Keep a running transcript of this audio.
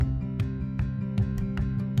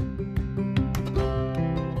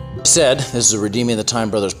said, this is a Redeeming the Time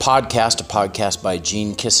Brothers podcast, a podcast by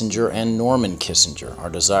Gene Kissinger and Norman Kissinger. Our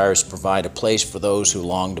desire is to provide a place for those who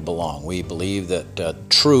long to belong. We believe that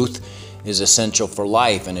truth is essential for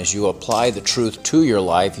life, and as you apply the truth to your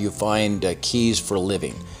life, you find keys for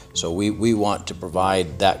living. So we want to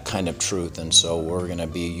provide that kind of truth, and so we're going to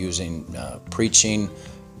be using preaching,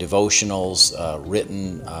 devotionals,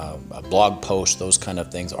 written blog posts, those kind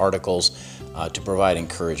of things, articles, to provide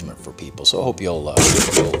encouragement for people. So I hope you'll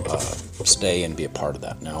stay and be a part of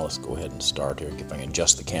that. Now let's go ahead and start here, if I can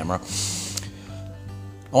adjust the camera.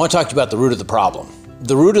 I want to talk to you about the root of the problem.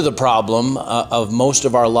 The root of the problem of most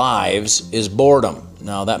of our lives is boredom.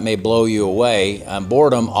 Now that may blow you away.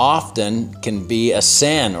 Boredom often can be a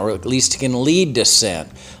sin, or at least can lead to sin.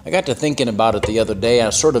 I got to thinking about it the other day. I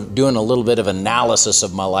was sort of doing a little bit of analysis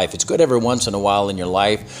of my life. It's good every once in a while in your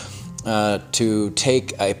life to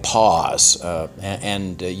take a pause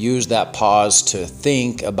and use that pause to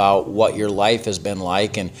think about what your life has been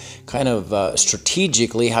like and kind of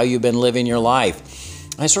strategically how you've been living your life.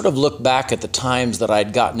 I sort of look back at the times that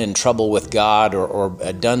I'd gotten in trouble with God or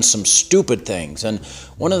done some stupid things. And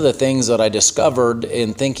one of the things that I discovered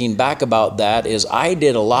in thinking back about that is I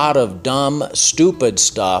did a lot of dumb, stupid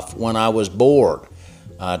stuff when I was bored.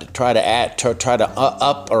 To try to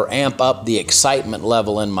up or amp up the excitement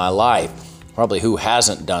level in my life. Probably who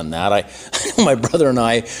hasn't done that? My brother and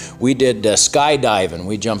I, we did skydiving.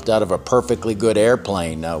 We jumped out of a perfectly good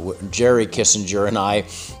airplane. Jerry Kissinger and I,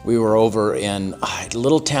 we were over in a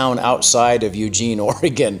little town outside of Eugene,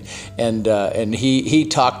 Oregon, and he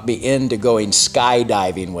talked me into going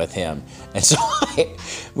skydiving with him. And so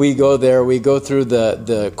we go there, we go through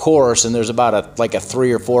the course, and there's about a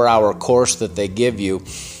 3 or 4 hour course that they give you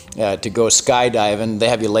to go skydiving. They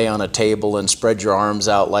have you lay on a table and spread your arms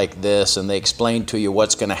out like this, and they explain to you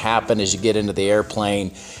what's going to happen as you get into the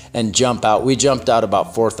airplane and jump out. We jumped out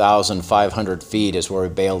about 4,500 feet is where we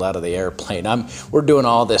bailed out of the airplane. We're doing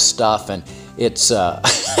all this stuff, and it's I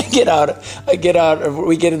get out,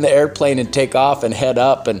 we get in the airplane and take off and head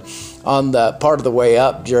up, and on the part of the way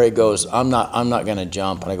up, Jerry goes, I'm not going to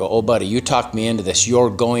jump. And I go, oh, buddy, you talked me into this. You're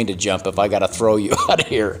going to jump if I got to throw you out of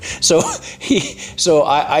here. So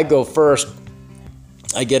I go first.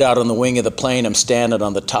 I get out on the wing of the plane. I'm standing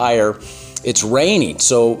on the tire. It's raining,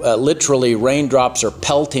 so literally raindrops are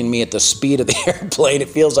pelting me at the speed of the airplane. It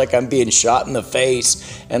feels like I'm being shot in the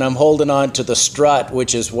face, and I'm holding on to the strut,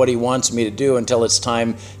 which is what he wants me to do until it's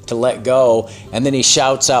time to let go. And then he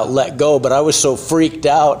shouts out, "Let go!" But I was so freaked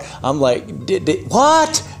out, I'm like,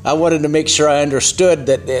 what? I wanted to make sure I understood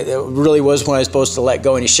that it really was when I was supposed to let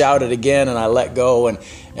go. And he shouted again, and I let go and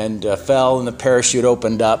fell, and the parachute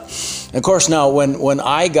opened up. And of course, now when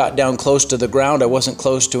I got down close to the ground, I wasn't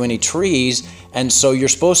close to any trees, and so you're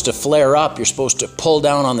supposed to flare up. You're supposed to pull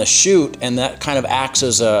down on the chute, and that kind of acts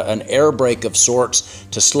as an air brake of sorts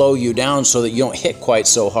to slow you down so that you don't hit quite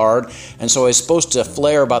so hard. And so I was supposed to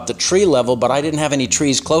flare about the tree level, but I didn't have any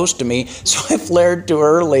trees close to me, so I flared too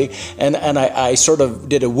early, and I sort of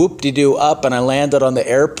did a whoop-de-doo up, and I landed on the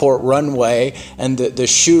airport runway, and the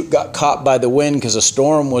chute got caught by the wind because a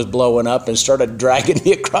storm was blowing up and started dragging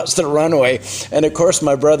me across the runway. And of course,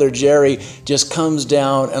 my brother Jerry just comes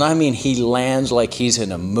down, and I mean, he lands like he's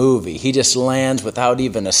in a movie. He just lands without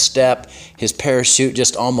even a step. His parachute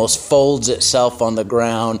just almost folds itself on the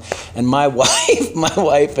ground, and my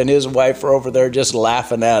wife and his wife are over there just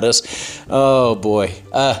laughing at us. Oh boy.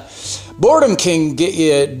 Boredom can get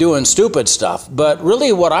you doing stupid stuff, but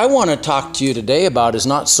really what I want to talk to you today about is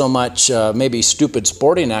not so much maybe stupid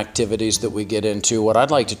sporting activities that we get into. What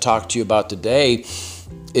I'd like to talk to you about today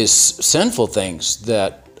is sinful things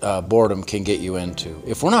that boredom can get you into.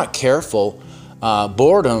 If we're not careful,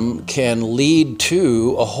 boredom can lead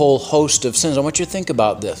to a whole host of sins. I want you to think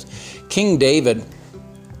about this. King David,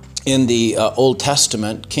 in the Old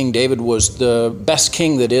Testament, King David was the best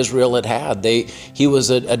king that Israel had had. He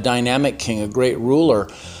was a dynamic king, a great ruler.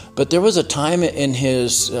 But there was a time in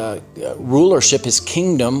his rulership, his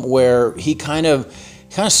kingdom, where he kind of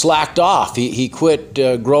slacked off. He quit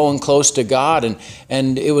growing close to God,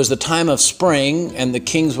 and it was the time of spring, and the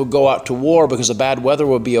kings would go out to war because the bad weather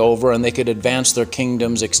would be over, and they could advance their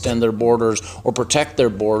kingdoms, extend their borders, or protect their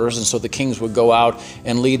borders. And so the kings would go out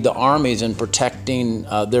and lead the armies in protecting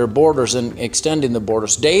their borders and extending the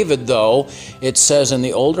borders. David, though, it says in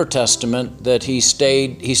the Older Testament that he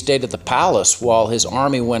stayed at the palace while his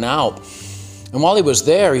army went out. And while he was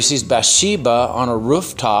there, he sees Bathsheba on a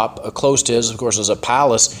rooftop close to his. Of course, as a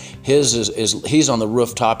palace, he's on the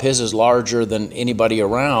rooftop. His is larger than anybody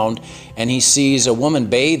around. And he sees a woman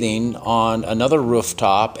bathing on another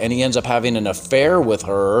rooftop, and he ends up having an affair with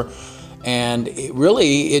her. And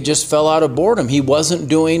it just fell out of boredom. He wasn't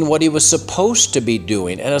doing what he was supposed to be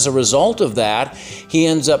doing. And as a result of that, he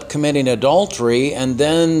ends up committing adultery. And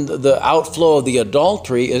then the outflow of the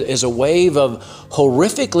adultery is a wave of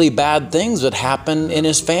horrifically bad things that happen in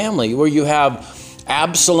his family, where you have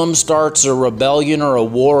Absalom starts a rebellion or a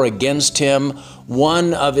war against him.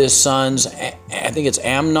 One of his sons, I think it's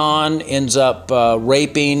Amnon, ends up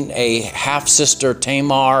raping a half-sister,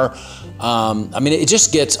 Tamar. It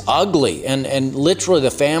just gets ugly, and literally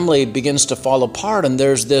the family begins to fall apart. And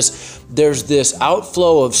there's this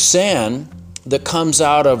outflow of sin that comes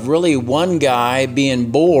out of really one guy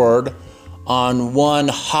being bored on one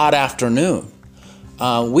hot afternoon.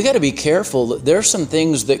 We got to be careful. There's some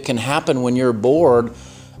things that can happen when you're bored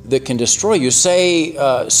that can destroy you. Say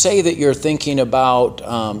that you're thinking about,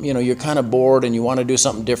 you're kind of bored and you want to do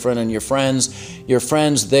something different, and your friends,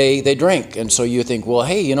 they drink. And so you think, well,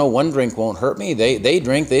 hey, one drink won't hurt me. They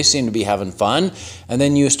drink, they seem to be having fun. And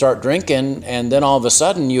then you start drinking, and then all of a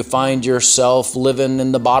sudden you find yourself living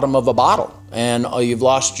in the bottom of a bottle. And you've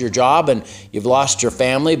lost your job and you've lost your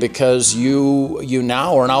family because you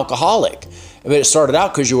now are an alcoholic. But it started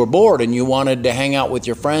out because you were bored and you wanted to hang out with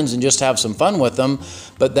your friends and just have some fun with them.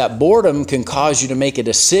 But that boredom can cause you to make a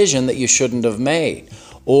decision that you shouldn't have made.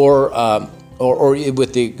 Or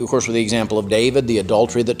with the example of David, the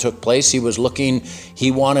adultery that took place, he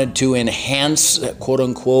wanted to enhance, quote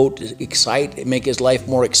unquote, make his life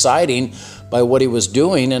more exciting by what he was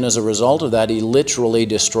doing. And as a result of that, he literally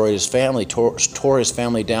destroyed his family, tore his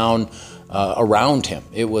family down around him.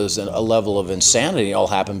 It was a level of insanity. It all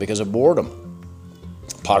happened because of boredom.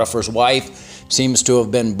 Potiphar's wife seems to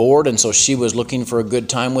have been bored, and so she was looking for a good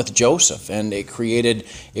time with Joseph, and it created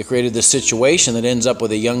this situation that ends up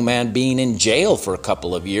with a young man being in jail for a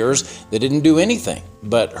couple of years that didn't do anything,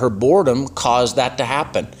 but her boredom caused that to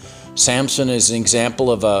happen. Samson is an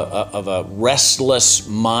example of a restless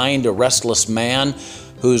mind, a restless man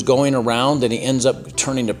who's going around, and he ends up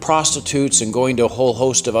turning to prostitutes and going to a whole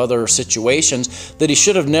host of other situations that he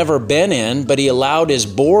should have never been in, but he allowed his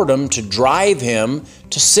boredom to drive him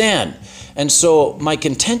to sin. And so my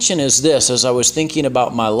contention is this: as I was thinking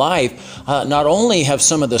about my life, not only have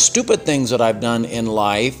some of the stupid things that I've done in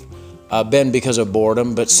life been because of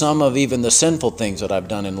boredom, but some of even the sinful things that I've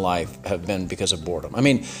done in life have been because of boredom.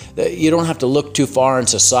 You don't have to look too far in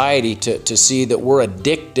society to see that we're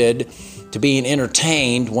addicted to being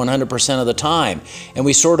entertained 100% of the time. And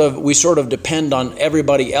we sort of depend on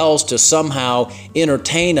everybody else to somehow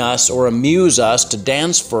entertain us or amuse us, to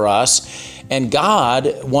dance for us. And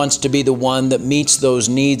God wants to be the one that meets those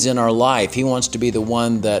needs in our life. He wants to be the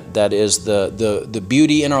one that is the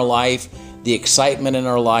beauty in our life, the excitement in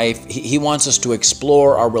our life. He wants us to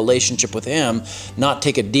explore our relationship with Him, not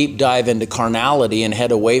take a deep dive into carnality and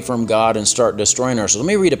head away from God and start destroying ourselves.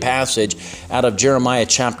 Let me read a passage out of Jeremiah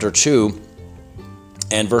chapter 2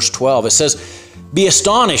 and verse 12. It says, "Be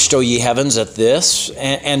astonished, O ye heavens, at this,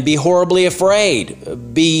 and be horribly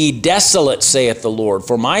afraid. Be ye desolate, saith the Lord,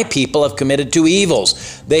 for my people have committed two evils.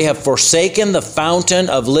 They have forsaken the fountain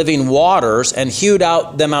of living waters and hewed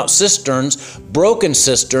them out cisterns, broken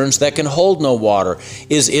cisterns that can hold no water.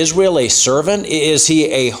 Is Israel a servant? Is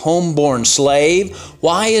he a homeborn slave?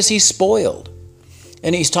 Why is he spoiled?"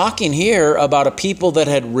 And he's talking here about a people that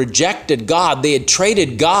had rejected God. They had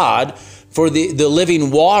traded God for the living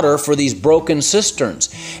water for these broken cisterns.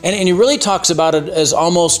 And he really talks about it as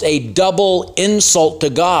almost a double insult to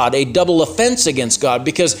God, a double offense against God,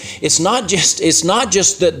 because it's not just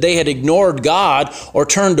that they had ignored God or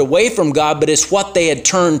turned away from God, but it's what they had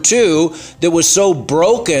turned to that was so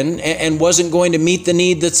broken and wasn't going to meet the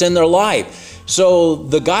need that's in their life. So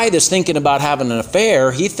the guy that's thinking about having an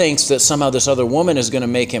affair, he thinks that somehow this other woman is going to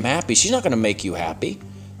make him happy. She's not going to make you happy.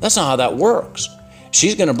 That's not how that works.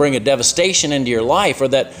 She's going to bring a devastation into your life, or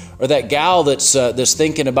that gal that's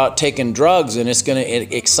thinking about taking drugs and it's going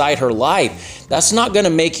to excite her life. That's not going to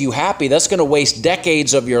make you happy. That's going to waste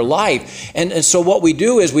decades of your life. And so what we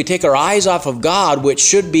do is we take our eyes off of God, which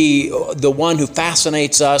should be the one who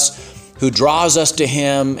fascinates us, who draws us to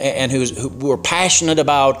Him, and who we're passionate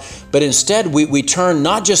about. But instead, we turn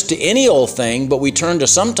not just to any old thing, but we turn to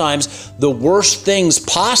sometimes the worst things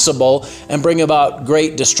possible and bring about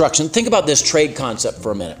great destruction. Think about this trade concept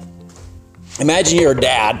for a minute. Imagine you're a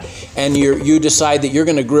dad and you decide that you're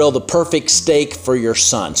going to grill the perfect steak for your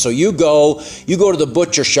son. So you go to the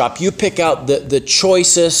butcher shop, you pick out the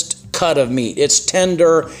choicest cut of meat. It's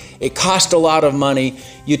tender, It cost a lot of money.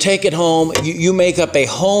 You take it home, you make up a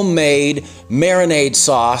homemade marinade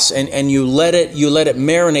sauce, and you let it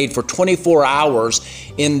marinate for 24 hours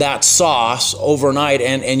in that sauce overnight,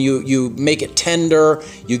 and you make it tender.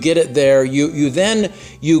 You get it there. Then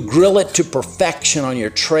you grill it to perfection on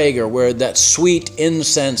your Traeger, where that sweet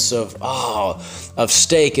incense of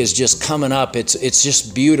steak is just coming up. It's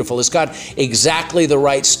just beautiful. It's got exactly the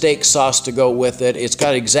right steak sauce to go with it. It's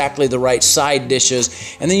got exactly the right side dishes.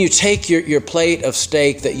 And then you take your plate of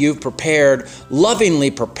steak that you've prepared,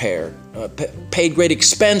 lovingly prepared, paid great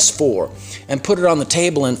expense for, and put it on the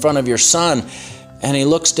table in front of your son. And he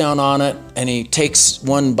looks down on it and he takes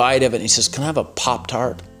one bite of it and he says, "Can I have a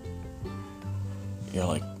Pop-Tart?" You're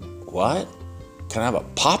like, "What? Can I have a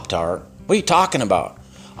Pop-Tart? What are you talking about?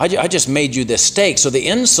 I just made you this steak." So the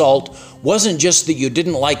insult wasn't just that you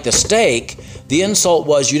didn't like the steak. The insult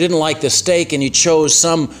was you didn't like the steak and you chose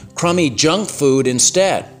some crummy junk food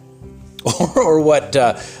instead. Or what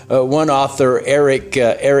one author, Eric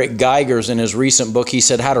Geigers, in his recent book, he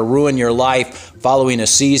said, "How to Ruin Your Life Following a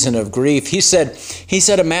Season of Grief." He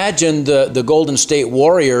said, imagine the Golden State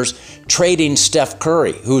Warriors trading Steph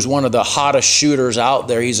Curry, who's one of the hottest shooters out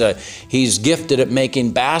there. He's gifted at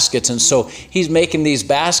making baskets, and so he's making these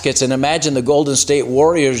baskets, and imagine the Golden State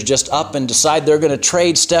Warriors just up and decide they're going to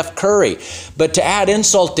trade Steph Curry. But to add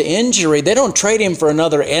insult to injury, they don't trade him for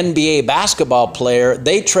another NBA basketball player.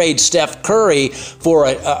 They trade Steph Curry for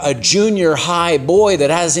a junior high boy that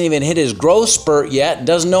hasn't even hit his growth spurt yet and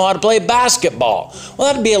doesn't know how to play basketball. Well,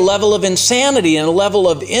 that'd be a level of insanity and a level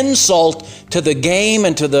of insult to the game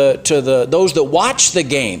and to those that watch the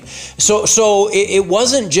game. So it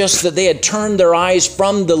wasn't just that they had turned their eyes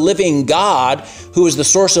from the living God, who is the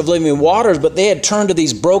source of living waters, but they had turned to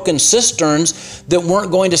these broken cisterns that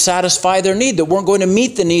weren't going to satisfy their need, that weren't going to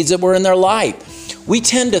meet the needs that were in their life. We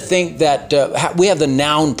tend to think that we have the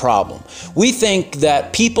noun problem. We think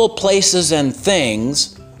that people, places, and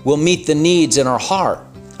things will meet the needs in our heart.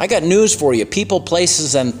 I got news for you. People,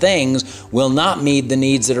 places, and things will not meet the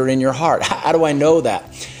needs that are in your heart. How do I know that?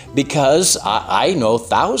 Because I know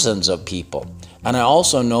thousands of people, and I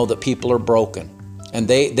also know that people are broken, and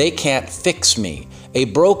they can't fix me. A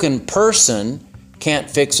broken person can't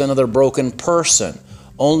fix another broken person.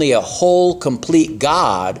 Only a whole, complete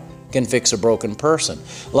God can fix a broken person.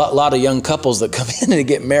 A lot of young couples that come in and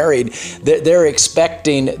get married, they're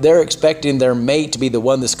expecting their mate to be the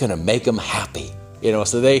one that's going to make them happy.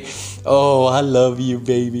 So "Oh, I love you,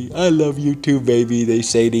 baby. I love you too, baby," they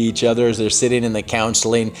say to each other as they're sitting in the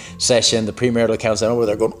counseling session, the premarital counseling, where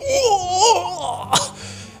they're going, "Oh!"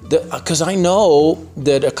 Because I know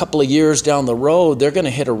that a couple of years down the road, they're going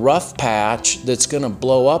to hit a rough patch that's going to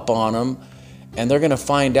blow up on them, and they're going to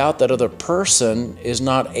find out that other person is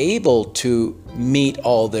not able to meet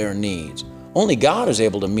all their needs. Only God is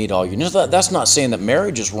able to meet all your needs. That's not saying that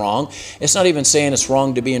marriage is wrong. It's not even saying it's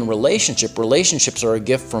wrong to be in relationship. Relationships are a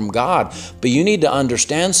gift from God. But you need to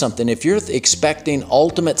understand something. If you're expecting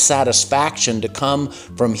ultimate satisfaction to come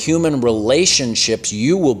from human relationships,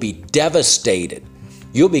 you will be devastated.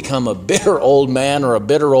 You'll become a bitter old man or a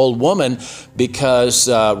bitter old woman because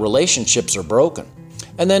relationships are broken.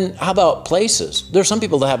 And then how about places? There's some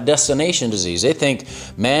people that have destination disease. They think,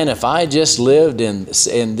 "Man, if I just lived in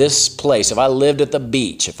this place, if I lived at the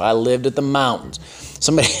beach, if I lived at the mountains."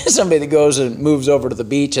 Somebody that goes and moves over to the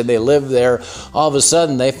beach and they live there, all of a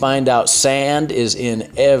sudden they find out sand is in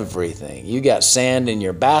everything. You got sand in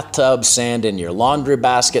your bathtub, sand in your laundry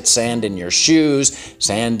basket, sand in your shoes,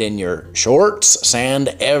 sand in your shorts,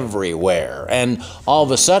 sand everywhere. And all of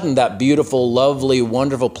a sudden that beautiful, lovely,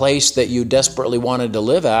 wonderful place that you desperately wanted to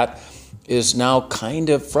live at is now kind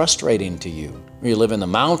of frustrating to you. You live in the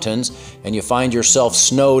mountains and you find yourself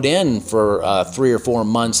snowed in for 3 or 4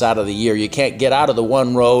 months out of the year. You can't get out of the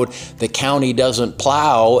one road. The county doesn't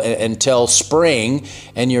plow until spring,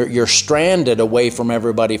 and you're stranded away from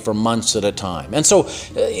everybody for months at a time. And so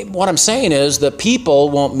what I'm saying is that people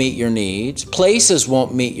won't meet your needs, places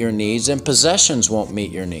won't meet your needs, and possessions won't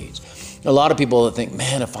meet your needs. A lot of people that think,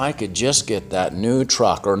 "Man, if I could just get that new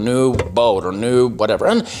truck or new boat or new whatever."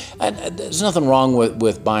 And there's nothing wrong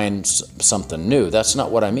with buying something new. That's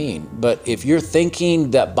not what I mean. But if you're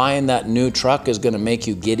thinking that buying that new truck is going to make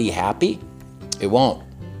you giddy happy, it won't.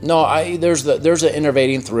 No, there's an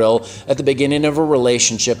innovating thrill at the beginning of a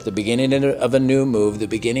relationship, the beginning of a new move, the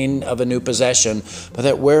beginning of a new possession, but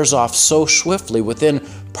that wears off so swiftly. Within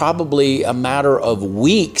probably a matter of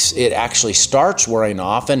weeks, it actually starts wearing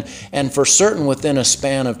off, and for certain within a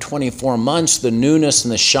span of 24 months, the newness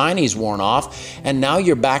and the shiny's worn off, and now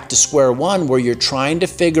you're back to square one where you're trying to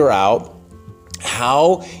figure out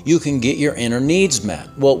how you can get your inner needs met.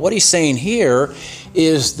 Well, what he's saying here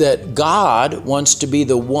is that God wants to be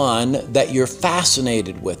the one that you're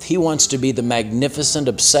fascinated with. He wants to be the magnificent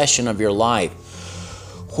obsession of your life.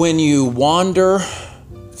 When you wander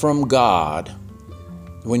from God,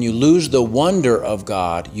 when you lose the wonder of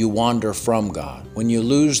God, you wander from God. When you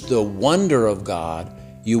lose the wonder of God,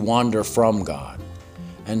 you wander from God.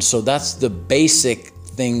 And so that's the basic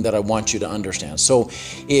thing that I want you to understand. So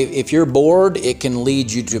if you're bored, it can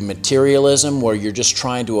lead you to materialism, where you're just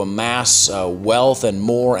trying to amass wealth and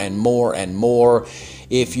more and more and more.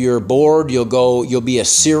 If you're bored, you'll be a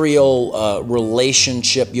serial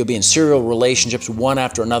relationship. You'll be in serial relationships, one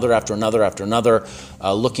after another, after another, after another,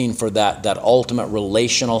 looking for that ultimate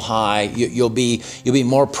relational high. You'll be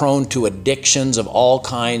more prone to addictions of all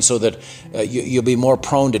kinds, so that you'll be more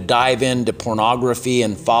prone to dive into pornography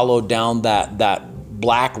and follow down that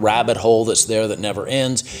black rabbit hole that's there that never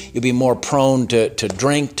ends. You'll be more prone to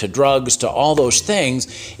drink, to drugs, to all those things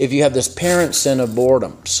if you have this parent sin of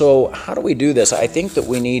boredom. So how do we do this? I think that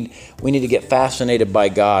we need to get fascinated by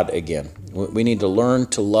God again. We need to learn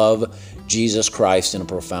to love Jesus Christ in a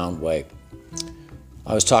profound way.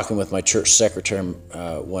 I was talking with my church secretary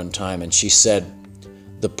one time, and she said,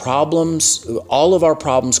 all of our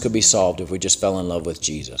problems could be solved if we just fell in love with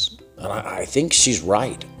Jesus. And I think she's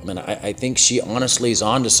right. I mean, I think she honestly is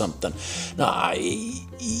onto something. Now,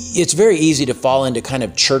 it's very easy to fall into kind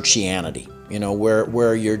of churchianity,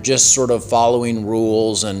 where you're just sort of following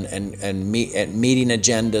rules and meeting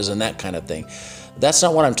agendas and that kind of thing. That's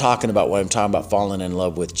not what I'm talking about when I'm talking about falling in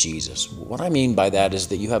love with Jesus. What I mean by that is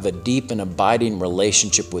that you have a deep and abiding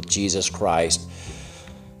relationship with Jesus Christ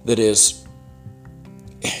that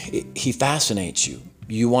He fascinates you.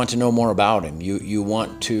 You want to know more about Him. You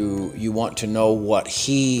want to know what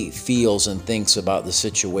He feels and thinks about the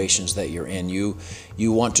situations that you're in. You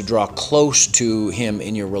want to draw close to Him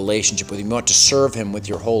in your relationship with Him. You want to serve Him with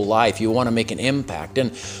your whole life. You want to make an impact.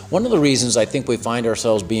 And one of the reasons I think we find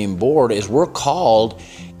ourselves being bored is we're called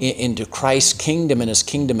into Christ's kingdom and His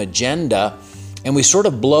kingdom agenda, and we sort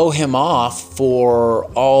of blow Him off for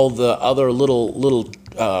all the other little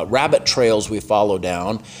rabbit trails we follow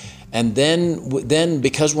down. And then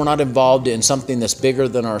because we're not involved in something that's bigger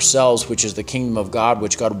than ourselves, which is the kingdom of God,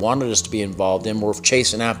 which God wanted us to be involved in, we're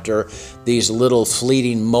chasing after these little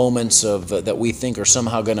fleeting moments of that we think are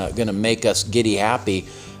somehow gonna make us giddy happy,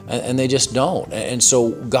 and they just don't. And so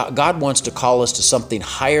God wants to call us to something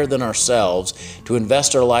higher than ourselves, to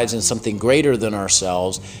invest our lives in something greater than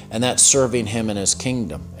ourselves, and that's serving Him in His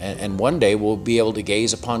kingdom. And one day we'll be able to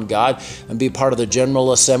gaze upon God and be part of the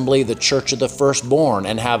General Assembly, the Church of the Firstborn,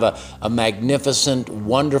 and have a magnificent,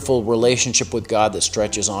 wonderful relationship with God that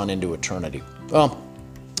stretches on into eternity. Well,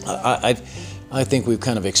 I think we've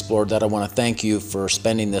kind of explored that. I want to thank you for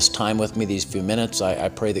spending this time with me, these few minutes. I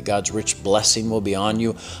pray that God's rich blessing will be on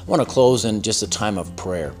you. I want to close in just a time of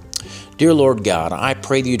prayer. Dear Lord God, I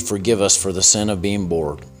pray that you'd forgive us for the sin of being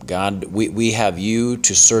bored. God, we have you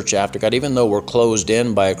to search after. God, even though we're closed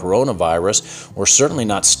in by a coronavirus, we're certainly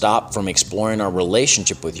not stopped from exploring our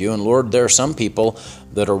relationship with you. And Lord, there are some people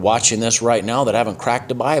that are watching this right now that haven't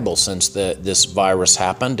cracked a Bible since this virus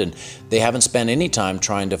happened, and they haven't spent any time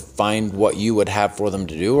trying to find what you would have for them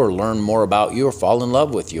to do, or learn more about you, or fall in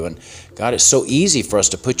love with you. And God, it's so easy for us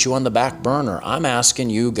to put you on the back burner. I'm asking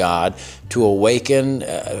you, God, to awaken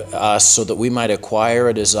us so that we might acquire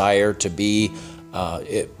a desire to be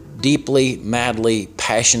deeply, madly,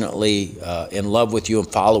 passionately in love with you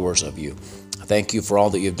and followers of you. Thank you for all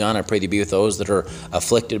that you've done. I pray that you be with those that are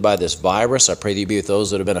afflicted by this virus. I pray that you be with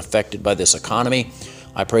those that have been affected by this economy.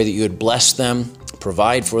 I pray that you would bless them,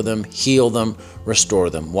 provide for them, heal them, restore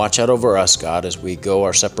them. Watch out over us, God, as we go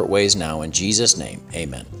our separate ways now. In Jesus' name,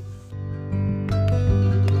 amen.